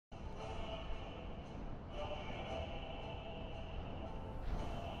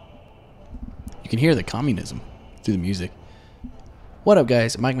can hear the communism through the music. What up,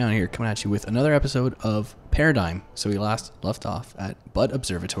 guys? MikeMountain here, coming at you with another episode of Paradigm. So we last left off at Butt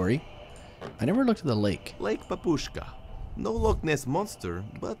Observatory. I never looked at the lake. Lake Papushka. No Loch Ness monster,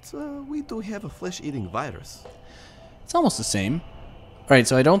 but we do have a flesh-eating virus. It's almost the same. Alright,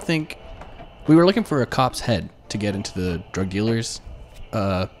 so I don't think... We were looking for a cop's head to get into the drug dealer's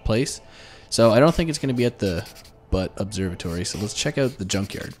place. So I don't think it's going to be at the Butt Observatory. So let's check out the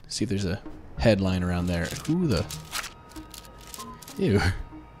junkyard. See if there's a head lying around there. Who the... Ew.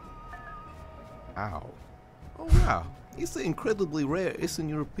 Ow. Oh wow. It's an incredibly rare Eastern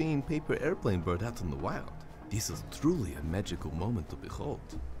European paper airplane bird out in the wild. This is truly a magical moment to behold.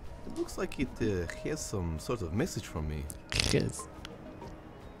 It looks like it has some sort of message from me. Yes.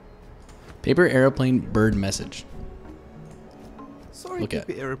 Paper airplane bird message. Sorry, Look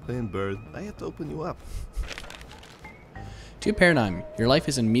paper airplane bird. I had to open you up. To Paradigm, your life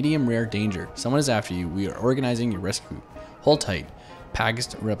is in medium rare danger. Someone is after you. We are organizing your rescue. Hold tight.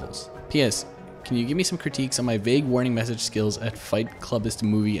 Paxed Rebels. P.S. Can you give me some critiques on my vague warning message skills at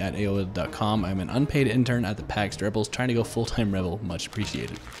fightclubistmovie@aol.com? I'm an unpaid intern at the Paxed Rebels trying to go full-time rebel. Much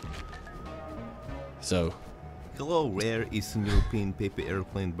appreciated. So. Hello, rare Eastern European paper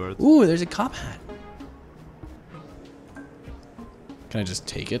airplane bird. Ooh, there's a cop hat. Can I just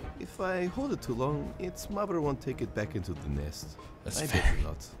take it? If I hold it too long, its mother won't take it back into the nest. That's I fair. bet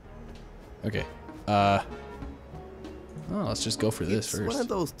not. Okay. Oh, let's just go for this It's first. one of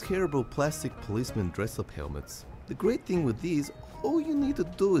those terrible plastic policeman dress-up helmets. The great thing with these, all you need to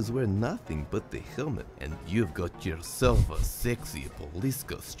do is wear nothing but the helmet, and you've got yourself a sexy police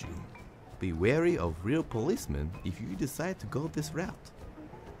costume. Be wary of real policemen if you decide to go this route.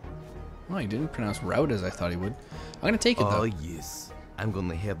 Oh, he didn't pronounce route as I thought he would. I'm gonna take it Oh though. yes, I'm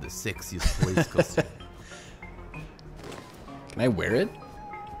gonna have the sexiest police costume. Can I wear it?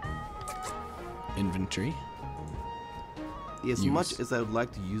 Inventory. As Use. much as I would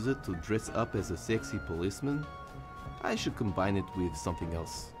like to use it to dress up as a sexy policeman, I should combine it with something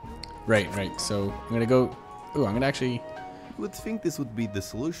else. Right. So I'm gonna go. Ooh, I'm gonna actually. You would think this would be the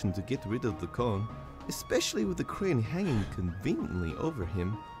solution to get rid of the cone, especially with the crane hanging conveniently over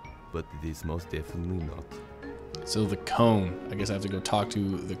him, but it is most definitely not. So the cone. I guess I have to go talk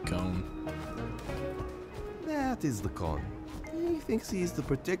to the cone. That is the cone. He thinks he is the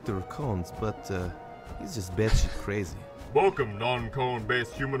protector of cones, but he's just batshit crazy. Welcome,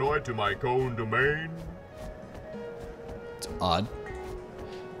 non-cone-based humanoid, to my cone domain. It's odd.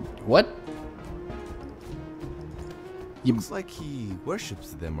 What? Looks like he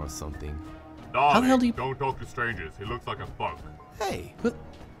worships them or something. Darling, the hell do you- don't talk to strangers. He looks like a thug. Hey! What?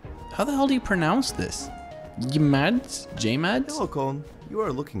 How the hell do you pronounce this? Ymads? J-Mads? Hello, Cone. You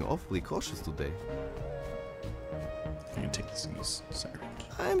are looking awfully cautious today. I'm gonna take this use siren.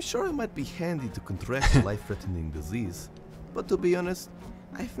 I'm sure it might be handy to contract a life-threatening disease, but to be honest,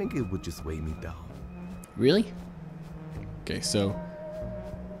 I think it would just weigh me down. Really? Okay, so.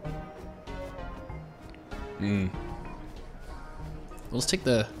 Let's take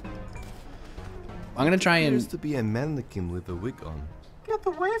the. I'm gonna try Appears and. to be a mannequin with a wig on. Get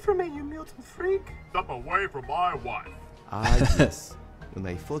away from me, you mutant freak! Step away from my wife. Ah yes, when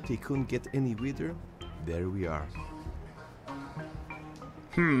I thought he couldn't get any weirder, there we are.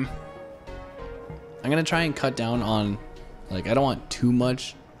 I'm gonna try and cut down on, like, I don't want too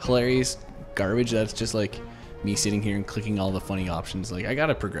much hilarious garbage that's just like me sitting here and clicking all the funny options. Like, I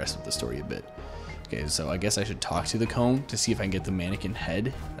gotta progress with the story a bit. Okay, so I guess I should talk to the cone to see if I can get the mannequin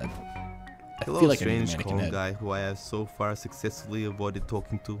head. I Hello, feel like I need the strange mannequin cone head. guy who I have so far successfully avoided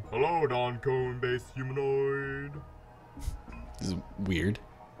talking to. Hello, non-cone-based humanoid. This is weird.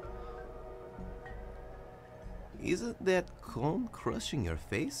 Isn't that cone crushing your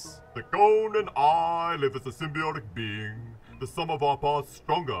face? The cone and I live as a symbiotic being. The sum of our parts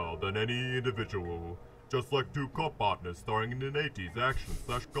stronger than any individual. Just like two cop partners starring in an 80s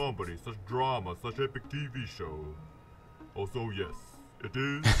action/comedy/drama/epic TV show. Also, yes, it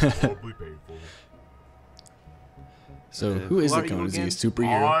is horribly painful. So who is who the are you cone? Is he a again?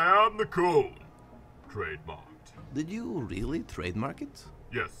 superhero? I am the cone. Trademarked. Did you really trademark it?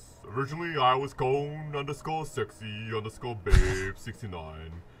 Yes, originally I was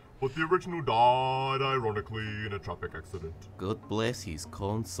cone_sexy_babe69, but the original died ironically in a traffic accident. God bless his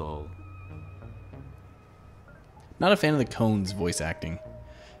cone soul. Not a fan of the cone's voice acting.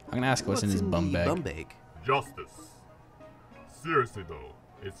 I'm gonna ask what's in his bum the bag. bum bag? Justice. Seriously though,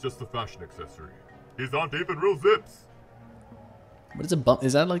 it's just a fashion accessory. These aren't even real zips. What is a bum?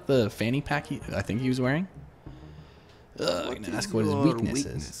 Is that like the fanny pack I think he was wearing? I'm gonna ask what his your weakness is.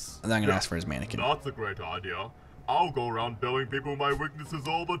 weakness? And then I'm gonna ask for his mannequin. That's a great idea. I'll go around telling people my weaknesses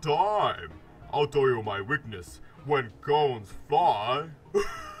all the time. I'll tell you my weakness. When cones fly...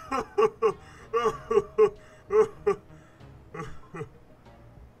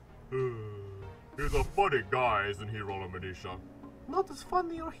 He's a funny guy, isn't he, Rolamanisha? Not as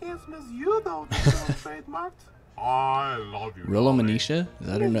funny or handsome as you, though, trademarked. I love you. Rolo darling. Manisha? Is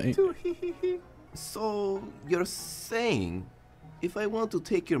that her name? Too, hee hee hee. So, you're saying, if I want to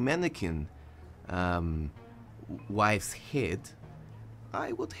take your mannequin, wife's head,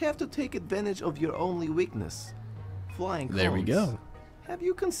 I would have to take advantage of your only weakness, flying cones. There we go. Have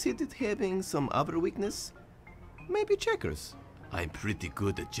you considered having some other weakness? Maybe checkers. I'm pretty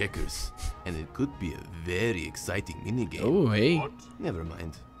good at checkers, and it could be a very exciting minigame. Oh, hey. What? Never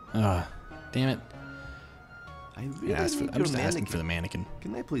mind. Ah, damn it. I really I'm need just your asking mannequin. for the mannequin.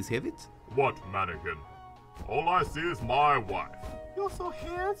 Can I please have it? What mannequin? All I see is my wife. You're so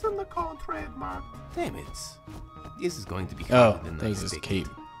handsome, the cone trademarked. Damn it. This is going to be Oh, harder than that I was his expected.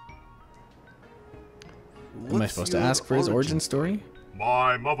 cape. Am I What's supposed to your ask for his origin story?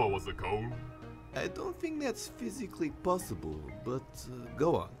 My mother was a cone. I don't think that's physically possible, but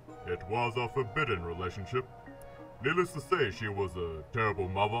go on. It was a forbidden relationship. Needless to say, she was a terrible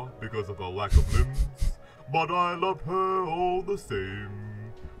mother because of her lack of limbs. But I love her all the same.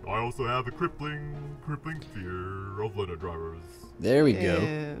 I also have a crippling fear of litter drivers. There we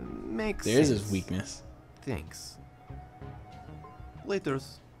go. Makes There's sense. his weakness. Thanks.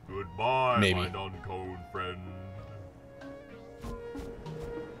 Laters. Goodbye, Maybe. my non-cone friend.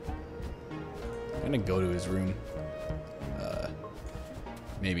 I'm gonna go to his room.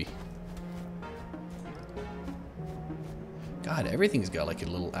 Maybe. God, everything's got like a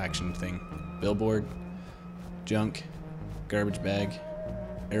little action thing. Billboard, junk, garbage bag,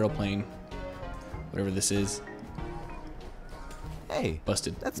 aeroplane, whatever this is. Hey,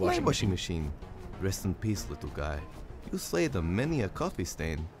 Busted that's washing my washing machine. Rest in peace, little guy. You slayed on many a coffee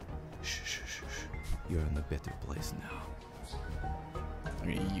stain. Shh, shh, shh, shh. You're in a better place now.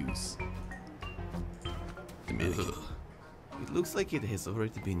 I'm gonna use the mannequin. Ugh. It looks like it has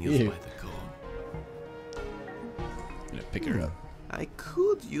already been used Ew. by the cone. I'm gonna pick her up. I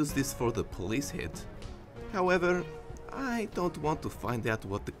could use this for the police head. However, I don't want to find out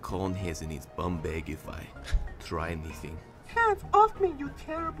what the cone has in its bum bag if I try anything. Hands off me, you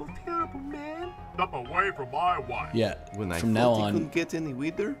terrible, terrible man. Step away from my wife. Yeah, When I from now thought he on, couldn't get any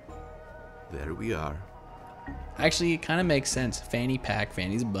weirder, there we are. actually, it kind of makes sense. Fanny pack,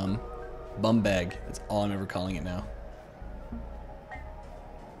 fanny's a bum. Bum bag. That's all I'm ever calling it now.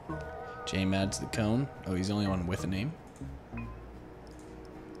 James adds the cone. Oh, he's the only one with a name.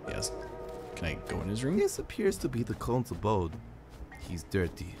 Yes. Can I go in his room? This appears to be the cone's abode. He's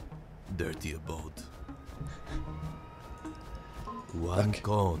dirty. Dirty abode. One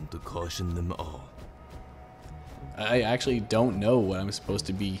cone to caution them all. I actually don't know what I'm supposed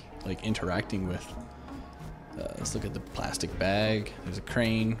to be like interacting with. Let's look at the plastic bag. There's a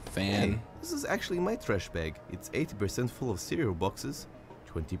crane, fan. Hey, this is actually my trash bag. It's 80% full of cereal boxes,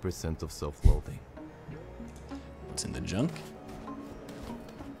 20% of self-loathing. What's in the junk?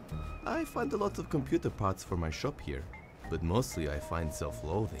 I find a lot of computer parts for my shop here, but mostly I find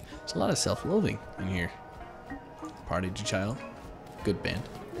self-loathing. There's a lot of self-loathing in here. Prodigy Child. Good band.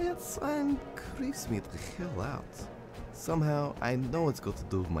 That sign creeps me the hell out. Somehow, I know it's got to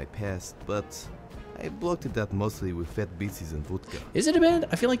do with my past, but I blocked it out mostly with fat beatsies and vodka. Is it a band?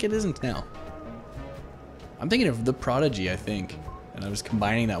 I feel like it isn't now. I'm thinking of The Prodigy, I think. And I was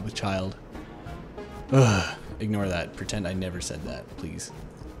combining that with Child. Ugh. Ignore that. Pretend I never said that, please.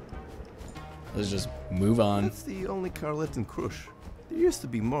 Let's just move on. That's the only car left in Crush. There used to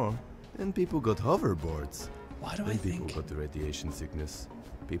be more, and people got hoverboards. Why do I Then people think... got the radiation sickness.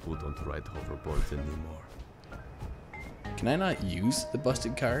 People don't ride hoverboards anymore. Can I not use the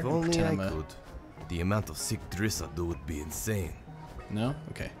busted car? If and only pretend I I'm a- could. The amount of sick driss I do would be insane. No?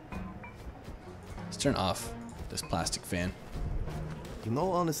 Okay. Let's turn off this plastic fan. In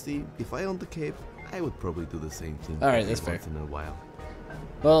all honesty, if I owned the cape, I would probably do the same thing. Alright, every that's fair. once in a while.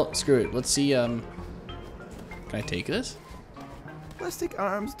 Well, screw it. Let's see, Can I take this? Plastic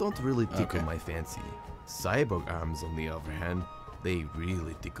arms don't really tickle Okay. my fancy. Cyborg arms, on the other hand, they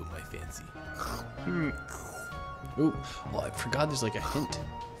really tickle my fancy. Ooh. Oh, I forgot there's like a hint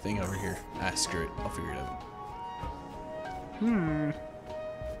thing over here. Ah, screw it. I'll figure it out.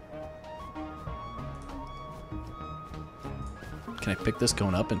 Can I pick this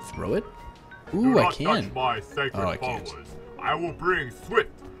cone up and throw it? Do Ooh, I not can. touch my sacred Oh, I can't. powers. I will bring swift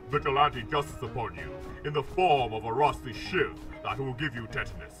vigilante justice upon you in the form of a rusty shiv that will give you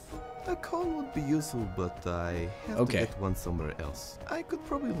tetanus. A cone would be useful, but I have Okay. to get one somewhere else. I could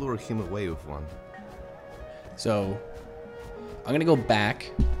probably lure him away with one. So, I'm gonna go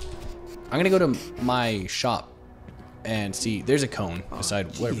back I'm gonna go to my shop and see. There's a cone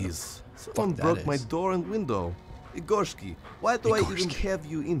beside where. Jeez, someone that broke my is. door and window. Igorski, why do I even Igorski. have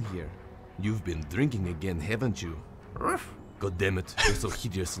you in here? You've been drinking again, haven't you? God damn it, you're so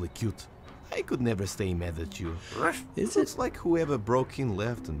hideously cute. I could never stay mad at you. Is Looks it? like whoever broke in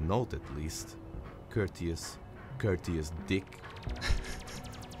left a note at least. Courteous dick.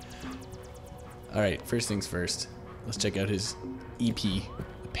 All right. First things first. Let's check out his EP, the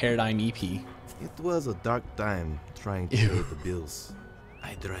Paradigm EP. It was a dark time trying to Ew. pay the bills.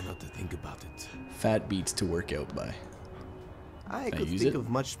 I try not to think about it. Fat beats to work out by. I Can I could use think it? of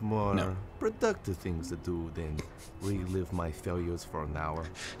much more No. productive things to do than relive my failures for an hour.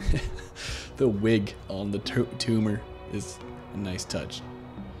 The wig on the tumor is a nice touch.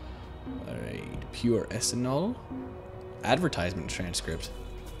 All right. Pure ethanol. Advertisement transcript.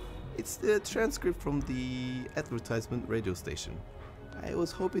 It's the transcript from the advertisement radio station. I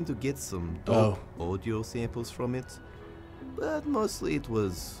was hoping to get some dope audio samples from it, but mostly it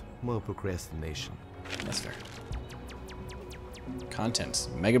was more procrastination. That's fair. Contents.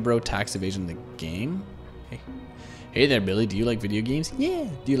 Mega Bro tax evasion the game? Hey. Hey there, Billy. Do you like video games? Yeah.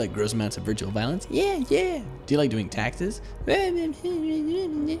 Do you like gross amounts of virtual violence? Yeah. Do you like doing taxes? You'll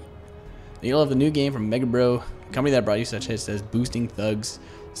have the new game from Mega Bro, a company that brought you such hits as Boosting Thugs,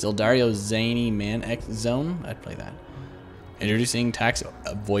 Zildario Zany Man X Zone. I'd play that. Introducing Tax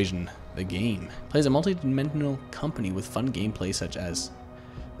Evasion, the game. Plays a multi-dimensional company with fun gameplay such as...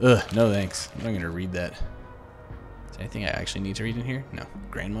 Ugh, no thanks. I'm not gonna read that. Is there anything I actually need to read in here? No.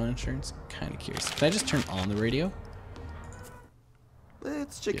 Grandma insurance? Kinda curious. Can I just turn on the radio?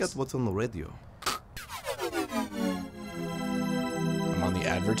 Let's check Yes. out what's on the radio. I'm on the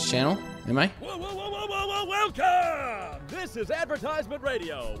adverts channel. Am I? Whoa, welcome! This is Advertisement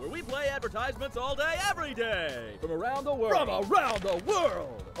Radio, where we play advertisements all day, every day. From around the world. From around the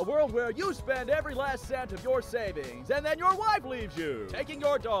world! A world where you spend every last cent of your savings, and then your wife leaves you. Taking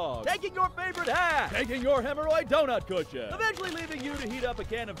your dog. Taking your favorite hat. Taking your hemorrhoid donut cushion. Eventually leaving you to heat up a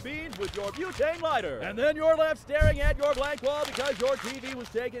can of beans with your butane lighter. And then you're left staring at your blank wall because your TV was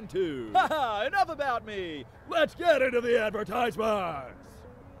taken too. Haha, enough about me. Let's get into the advertisements.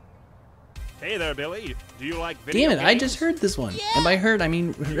 Hey there, Billy. Do you like video Damn it, I games? just heard this one. And by heard, I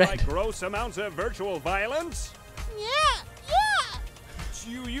mean Do you read. like gross amounts of virtual violence? Yeah.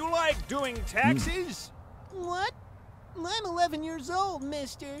 Do you like doing taxis? What? I'm 11 years old,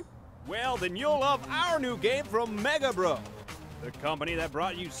 mister. Well, then you'll love our new game from Mega Bro, the company that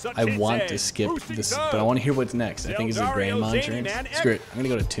brought you such I hits want as to skip Boosting this, Thugs, but I want to hear what's next. I think it's a Zildario Grandma Zany insurance. Man X. Screw it. I'm gonna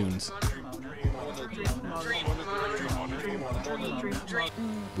go to tunes.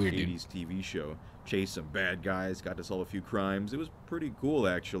 Weird dude. 80s TV show. Chased some bad guys, got to solve a few crimes. It was pretty cool,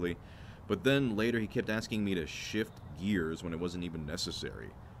 actually. But then later he kept asking me to shift gears when it wasn't even necessary.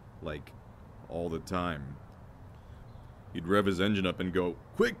 Like, all the time. He'd rev his engine up and go,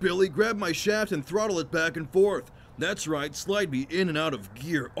 "Quick, Billy, grab my shaft and throttle it back and forth. That's right, slide me in and out of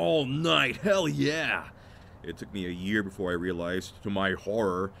gear all night. Hell yeah!" It took me a year before I realized, to my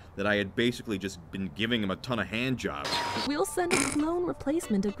horror, that I had basically just been giving him a ton of hand jobs. We'll send a clone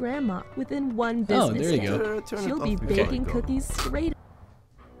replacement of Grandma within one Oh, business there you day. go. Turn it She'll off be before I baking go. cookies straight.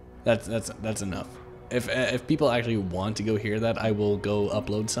 That's enough. If people actually want to go hear that, I will go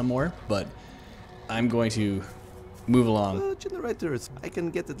upload some more. But I'm going to move along. Generators. I can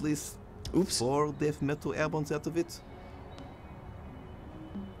get at least Oops. 4 death metal albums out of it.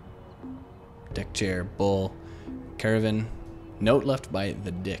 Deck chair, bull, caravan, note left by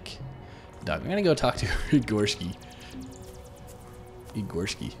the dick. Dog. I'm gonna go talk to Igorski.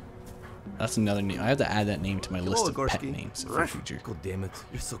 Igorski. That's another name. I have to add that name to my list of pet Igorski. names for the future. God damn it.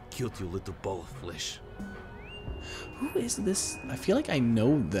 You're so cute, you little ball of flesh. Who is this? I feel like I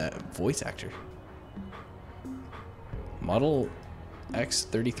know that voice actor. Model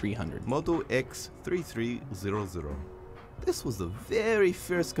X3300. Model X3300. This was the very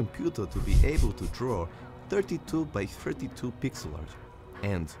first computer to be able to draw 32 by 32 pixel art.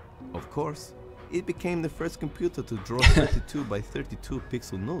 And, of course, it became the first computer to draw 32 by 32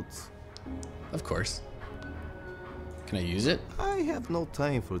 pixel notes. Of course. Can I use it? I have no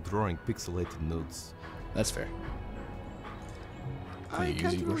time for drawing pixelated notes. That's fair. Can I I use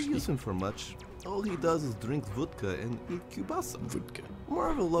can't really Igorski? use him for much. All he does is drink vodka and eat kielbasa. Vodka. More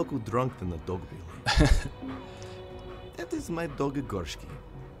of a local drunk than a dog, really. That is my dog Igorski.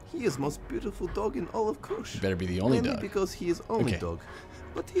 He is most beautiful dog in all of Kush. Better be the only Mainly dog. because he is only Okay. dog.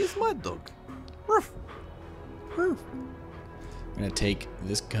 But he is my dog. Ruff. I'm gonna take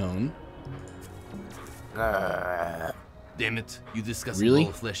this cone. Damn it, you disgusting Really? ball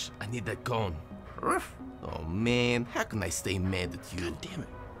of flesh. I need that cone. Ruff. Oh man, how can I stay mad at you? Damn it.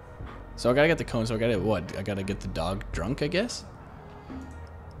 So I gotta get the cone. So I gotta what? I gotta get the dog drunk, I guess.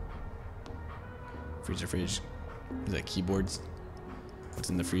 Freezer fridge. Is that keyboards? What's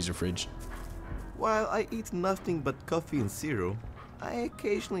in the freezer fridge? While I eat nothing but coffee and cereal, I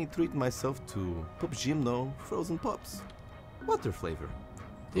occasionally treat myself to Pop Gymno frozen pops. Water flavor.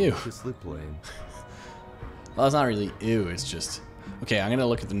 Ew. To sleep lane. Well, it's not really ew. It's just okay. I'm gonna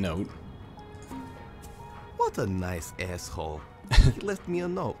look at the note. What a nice asshole. He left me a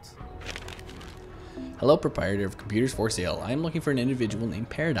note. Hello, proprietor of computers for sale. I am looking for an individual named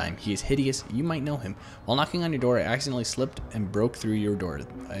Paradigm. He is hideous. You might know him. While knocking on your door, I accidentally slipped and broke through your door.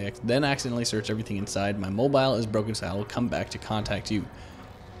 I then accidentally searched everything inside. My mobile is broken, so I will come back to contact you.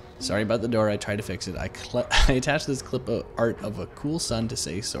 Sorry about the door. I tried to fix it. I attached this clip of art of a cool sun to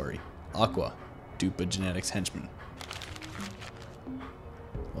say sorry. Aqua, Dupa Genetics henchman.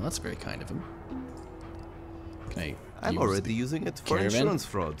 Well, that's very kind of him. Can I'm already using it for insurance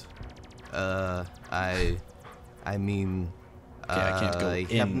fraud. I mean, okay, I can't go I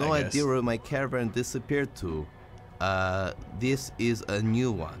have no idea where my caravan disappeared to. This is a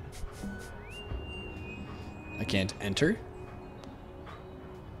new one. I can't enter?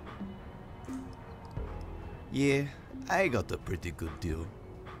 Yeah, I got a pretty good deal.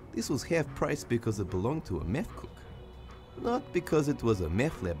 This was half price because it belonged to a meth cook. Not because it was a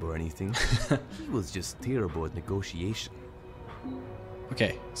meth lab or anything. He was just terrible at negotiation.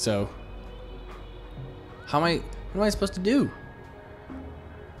 Okay, so what am I supposed to do?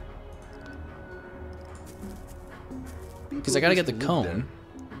 Because I gotta get the cone.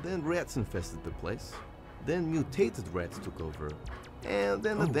 Then rats infested the place. Then mutated rats took over. And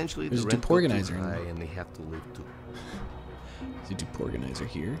then eventually the rent got too high and they have to live too. There's a deporganizer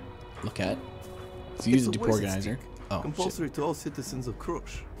here. Look at. So use the deporganizer. Oh, compulsory to all citizens of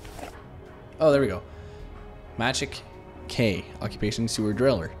Crush. Oh, there we go. Magic K. Occupation sewer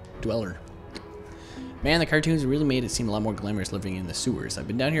dweller. Man, the cartoons really made it seem a lot more glamorous living in the sewers. I've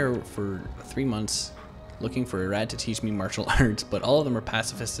been down here for 3 months looking for a rat to teach me martial arts, but all of them are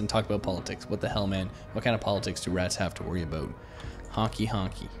pacifists and talk about politics. What the hell, man? What kind of politics do rats have to worry about? Honky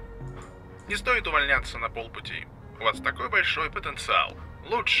honky. Не стоит увольняться на полпути. У вас такой большой потенциал.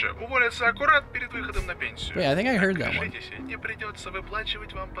 Лучше уволиться аккурат перед выходом на пенсию. Wait, I think I heard that one. Не придется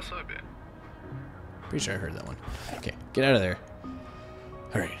выплачивать вам пособие. Pretty sure I heard that one. Okay, get out of there.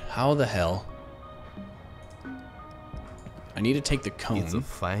 Alright, how the hell? I need to take the cone. It's a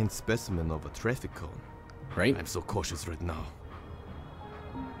fine specimen of a traffic cone. Right? I'm so cautious right now.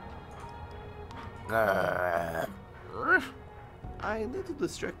 I need to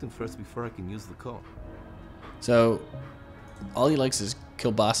distract him first before I can use the cone. So, all he likes is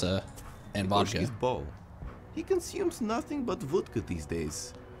kielbasa and vodka. His ball. He consumes nothing but vodka these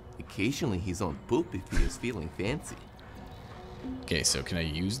days. Occasionally he's on poop if he is feeling fancy. Okay, so can I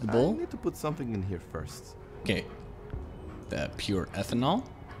use the bowl? I need to put something in here first. Okay. The pure ethanol?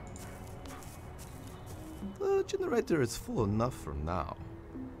 The generator is full enough for now.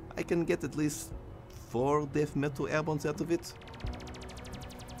 I can get at least 4 death metal albums out of it.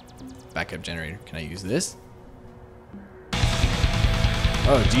 Backup generator. Can I use this?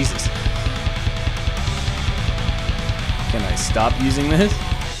 Oh, Jesus. Can I stop using this?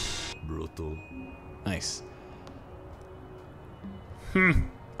 Brutal. Nice.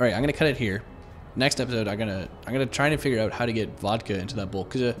 Alright, I'm gonna cut it here. Next episode, I'm gonna try to figure out how to get vodka into that bowl,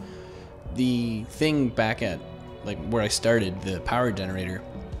 because the thing back at like where I started, the power generator,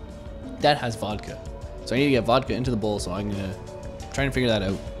 that has vodka. So I need to get vodka into the bowl. So I'm gonna try and figure that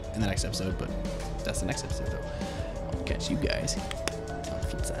out in the next episode. But that's the next episode, though. I'll catch you guys